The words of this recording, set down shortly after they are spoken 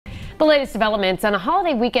The latest developments on a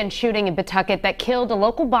holiday weekend shooting in Pawtucket that killed a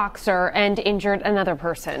local boxer and injured another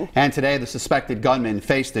person. And today, the suspected gunman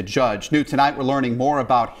faced a judge. New tonight, we're learning more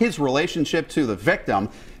about his relationship to the victim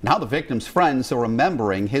and how the victim's friends are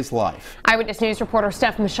remembering his life. Eyewitness News reporter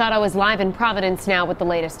Steph Machado is live in Providence now with the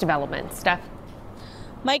latest developments. Steph.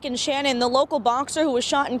 Mike and Shannon, the local boxer who was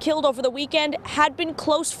shot and killed over the weekend, had been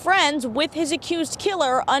close friends with his accused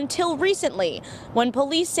killer until recently, when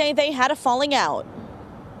police say they had a falling out.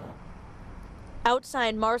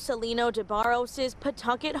 Outside Marcelino Debarros'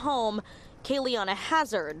 Pawtucket home, Kayleana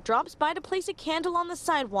Hazard drops by to place a candle on the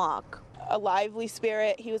sidewalk. A lively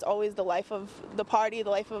spirit. He was always the life of the party, the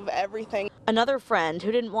life of everything. Another friend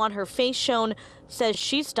who didn't want her face shown says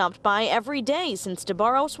she stopped by every day since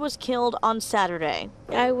Debarros was killed on Saturday.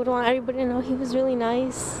 I would want everybody to know he was really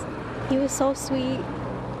nice. He was so sweet.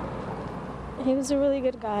 He was a really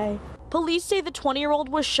good guy. Police say the 20-year-old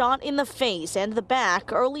was shot in the face and the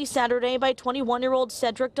back early Saturday by 21-year-old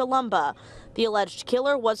Cedric Dalomba. The alleged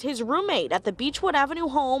killer was his roommate at the Beechwood Avenue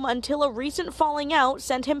home until a recent falling out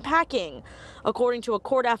sent him packing. According to a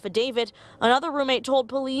court affidavit, another roommate told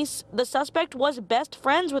police the suspect was best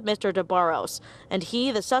friends with Mr. Debarros, and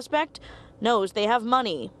he, the suspect, knows they have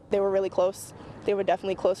money. They were really close. They were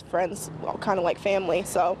definitely close friends, well, kind of like family,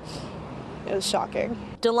 so it was shocking.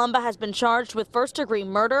 Dalomba has been charged with first-degree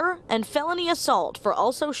murder and felony assault for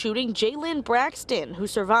also shooting Jalen Braxton, who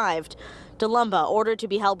survived. Dalomba ordered to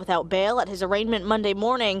be held without bail at his arraignment Monday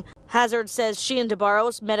morning. Hazard says she and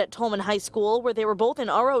Debarros met at Tolman High School, where they were both in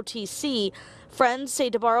ROTC. Friends say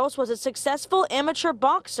Debarros was a successful amateur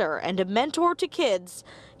boxer and a mentor to kids.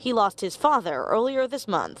 He lost his father earlier this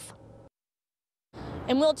month.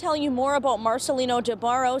 And we'll tell you more about Marcelino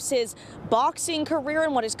Debarros' boxing career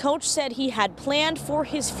and what his coach said he had planned for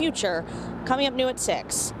his future. Coming up new at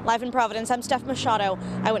 6. Live in Providence, I'm Steph Machado,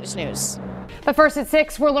 Eyewitness News. But first at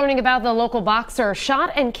 6, we're learning about the local boxer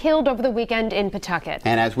shot and killed over the weekend in Pawtucket.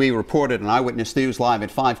 And as we reported on Eyewitness News live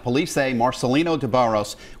at 5, police say Marcelino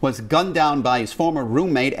Debarros was gunned down by his former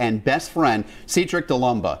roommate and best friend, Cedric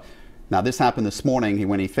Dalomba. Now, this happened this morning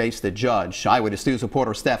when he faced the judge. Eyewitness News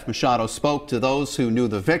reporter Steph Machado spoke to those who knew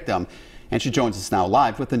the victim, and she joins us now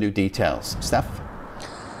live with the new details. Steph?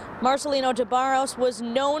 Marcelino Debarros was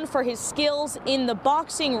known for his skills in the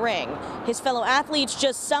boxing ring. His fellow athletes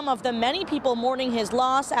just some of the many people mourning his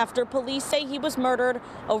loss after police say he was murdered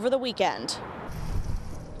over the weekend.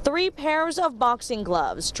 3 pairs of boxing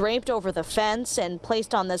gloves draped over the fence and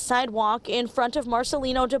placed on the sidewalk in front of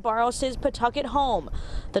Marcelino Debarros' Pawtucket home.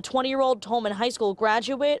 The 20-year-old Tolman High School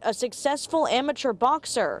graduate, a successful amateur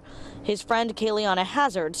boxer. His friend Kayleana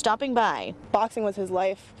Hazard stopping by. Boxing was his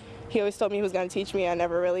life. He always told me he was going to teach me. I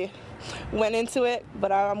never really went into it,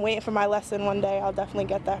 but I'm waiting for my lesson one day. I'll definitely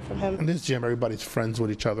get that from him. In this gym, everybody's friends with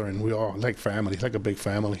each other, and we all like family, like a big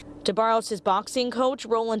family. Debarros' boxing coach,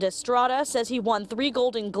 Roland Estrada, says he won 3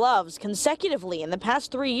 Golden Gloves consecutively in the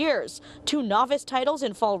past 3 years, 2 novice titles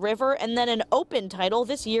in Fall River, and then an open title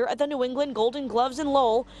this year at the New England Golden Gloves in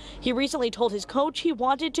Lowell. He recently told his coach he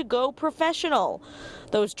wanted to go professional.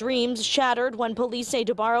 Those dreams shattered when police say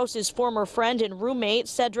Debarros' former friend and roommate,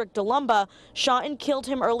 Cedric Dalomba, shot and killed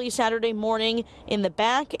him early Saturday morning in the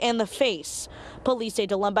back and the face. Police say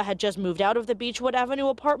Dalomba had just moved out of the Beechwood Avenue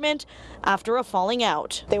apartment after a falling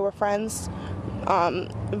out. They were friends,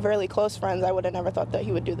 really close friends. I would have never thought that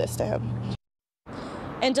he would do this to him.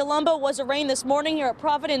 And Dalomba was arraigned this morning here at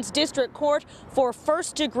Providence District Court for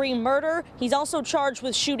first-degree murder. He's also charged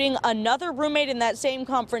with shooting another roommate in that same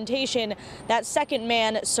confrontation. That second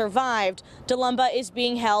man survived. Dalomba is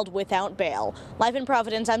being held without bail. Live in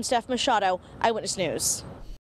Providence, I'm Steph Machado, Eyewitness News.